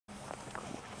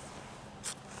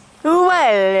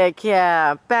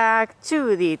Welcome back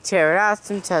to the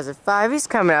Terrasum Desert 5. He's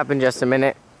coming up in just a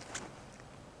minute.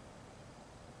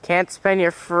 Can't spend your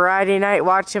Friday night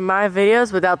watching my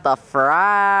videos without the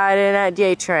Friday Night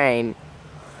J Train.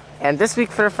 And this week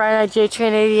for the Friday Night J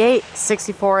Train 88,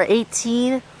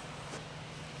 6418.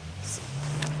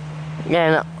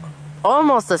 And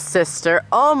almost a sister,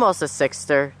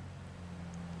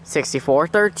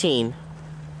 6413.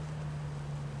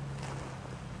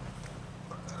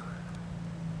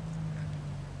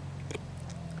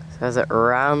 As it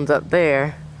rounds up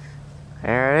there,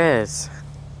 there it is.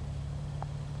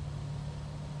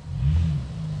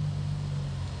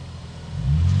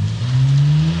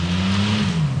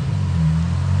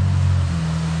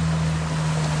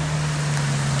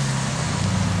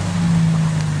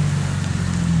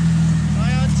 Am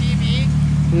I on TV?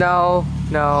 No.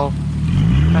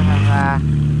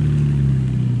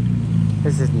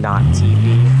 This is not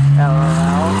TV.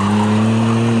 LOL.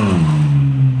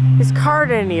 His car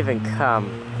didn't even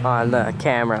come on the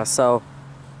camera, so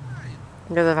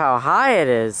because of how high it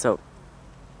is, so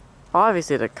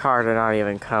obviously the car did not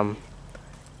even come.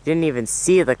 Didn't even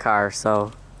see the car,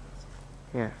 so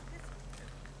yeah.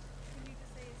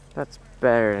 That's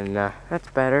better than that's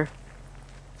better.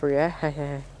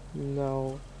 Forget.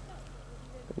 No,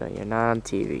 you're not on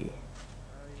TV.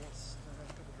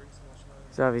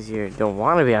 So obviously you don't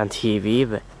want to be on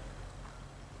TV,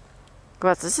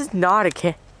 but this is not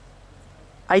a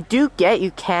I do get you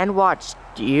can watch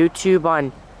YouTube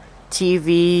on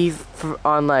TV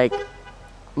on like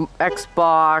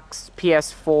Xbox,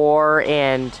 PS4,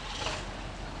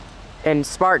 and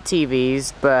smart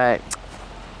TVs, but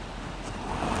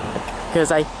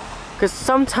because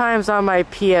sometimes on my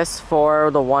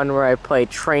PS4, the one where I play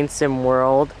Train Sim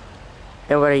World,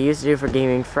 and what I used to do for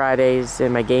Gaming Fridays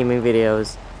and my gaming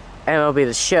videos, MLB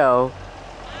The Show,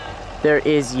 there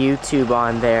is YouTube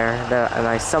on there, and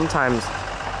I sometimes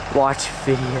watch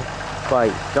video, but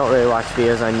I don't really watch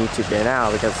videos on YouTube there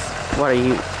now because what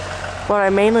I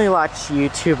mainly watch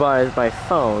YouTube on is my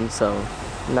phone, so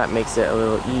that makes it a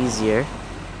little easier.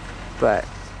 But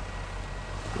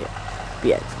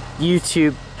yeah,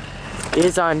 YouTube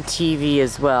is on TV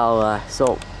as well.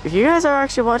 So if you guys are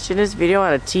actually watching this video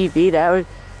on a TV, that would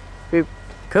be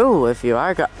cool. If you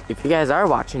guys are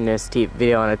watching this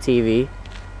video on a TV,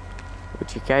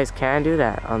 which you guys can do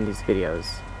that on these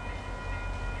videos.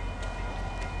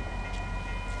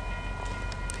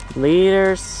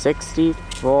 Leader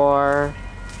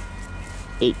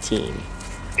 6418.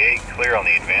 Okay, clear on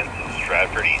the advance to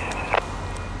Stratford East.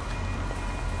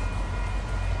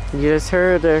 You just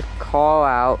heard the call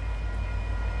out.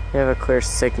 You have a clear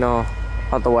signal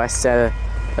on the west side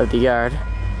of the yard.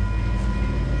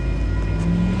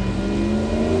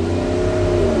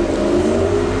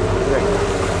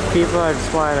 People are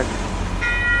just wanting to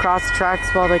cross the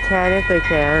tracks while they can, if they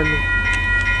can.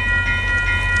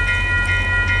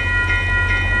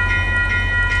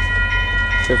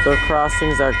 The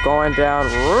crossings are going down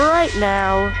right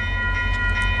now.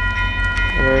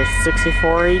 There's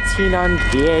 6418 on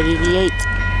D88.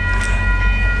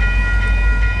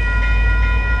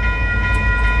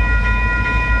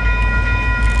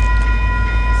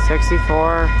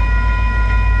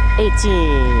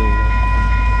 $64.18.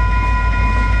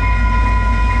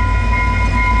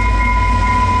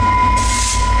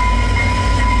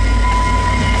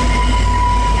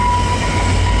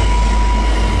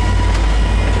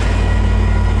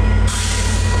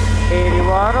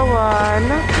 $81.01.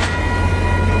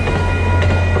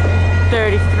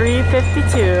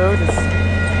 33.52. Just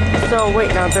still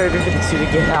waiting on 33.52 to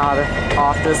get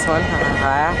off this one.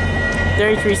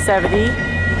 33.70.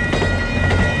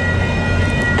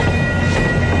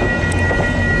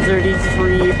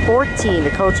 33.14.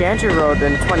 The Coach Andrew Road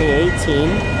in 2018.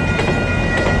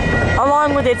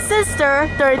 Along with its sister,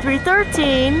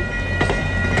 33.13.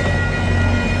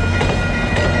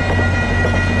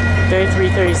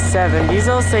 33.37. These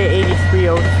all say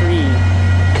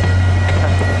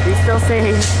 83.03. These still say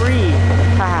 83.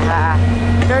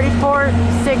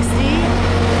 34.60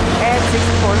 and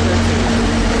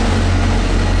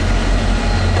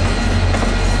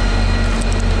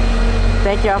 64.13.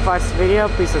 Thank you all for watching the video.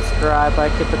 Please subscribe,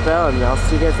 like, hit the bell, and I'll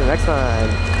see you guys in the next one.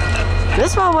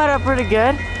 This one went up pretty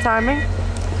good timing.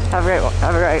 Have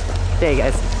a great day,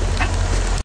 guys.